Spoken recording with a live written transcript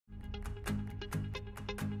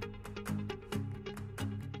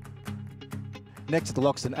next to the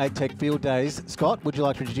Loxton Ag Tech Field Days. Scott, would you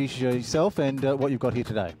like to introduce yourself and what you've got here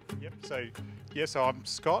today? Yep. So I'm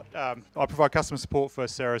Scott. I provide customer support for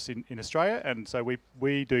CERES in Australia, and so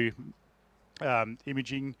we do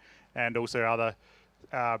imaging and also other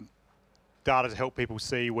data to help people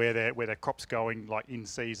see where their crops going, like in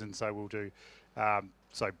season. So we'll do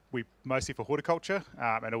so we mostly for horticulture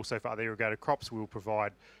and also for other irrigated crops. We will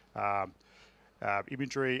provide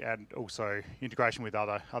imagery and also integration with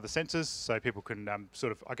other sensors, so people can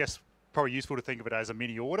sort of, I guess, probably useful to think of it as a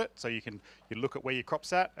mini audit. So you look at where your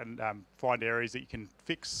crop's at and find areas that you can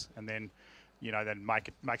fix, and then then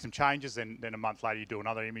make some changes. Then a month later you do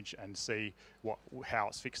another image and see how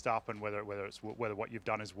it's fixed up and whether what you've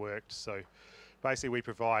done has worked. So basically we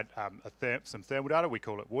provide some thermal data. We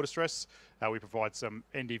call it water stress. We provide some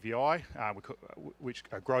NDVI, which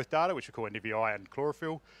growth data, which we call NDVI, and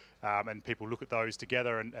chlorophyll. And people look at those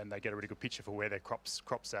together and they get a really good picture for where their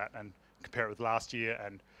crops at, and compare it with last year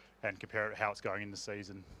and compare it how it's going in the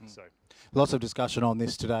season. So lots of discussion on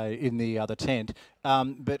this today in the other tent.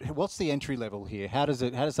 But what's the entry level here? How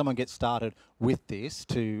does someone get started with this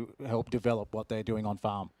to help develop what they're doing on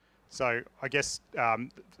farm? So I guess the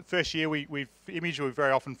first year we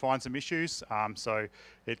very often find some issues. So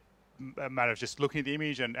it a matter of just looking at the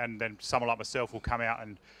image, and then someone like myself will come out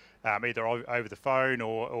and either over the phone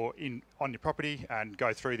or on your property and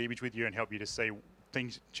go through the image with you and help you to see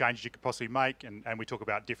changes you could possibly make, and we talk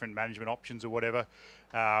about different management options or whatever.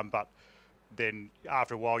 But then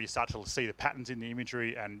after a while you start to see the patterns in the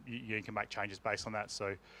imagery, and you can make changes based on that.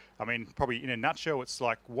 So I mean, probably in a nutshell, it's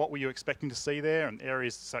like, what were you expecting to see there, and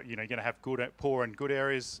areas. So you're going to have poor and good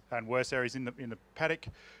areas and worse areas in the paddock,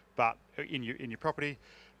 but in your property.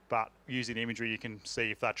 But using the imagery, you can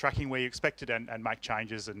see if they're tracking where you expected, and make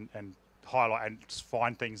changes and highlight and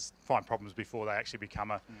find problems before they actually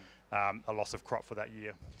become a loss of crop for that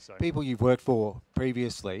year. So people you've worked for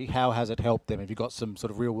previously, how has it helped them? Have you got some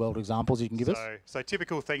sort of real world examples you can give us? So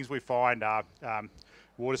typical things we find are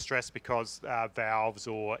water stress because valves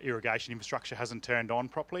or irrigation infrastructure hasn't turned on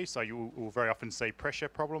properly. So you will very often see pressure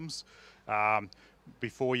problems.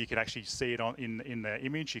 Before you can actually see it in the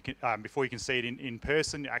image, before you can see it in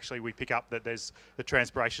person, actually we pick up that there's the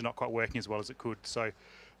transpiration not quite working as well as it could. So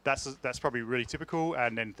that's probably really typical.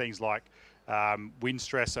 And then things like wind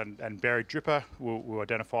stress and buried dripper will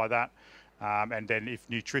identify that. And then if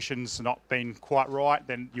nutrition's not been quite right,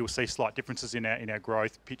 then you'll see slight differences in our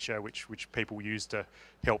growth picture, which people use to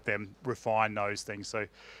help them refine those things. So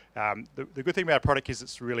the good thing about our product is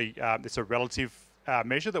it's really it's a relative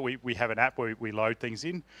measure that we have an app where we load things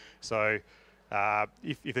in. So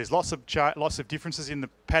if there's lots of differences in the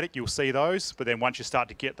paddock, you'll see those. But then once you start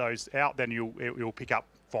to get those out, then you'll pick up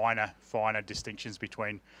finer distinctions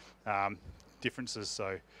between differences.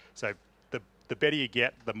 So the better you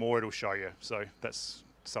get, the more it'll show you. So that's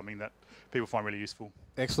something that people find really useful.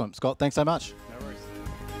 Excellent, Scott. Thanks so much. No worries.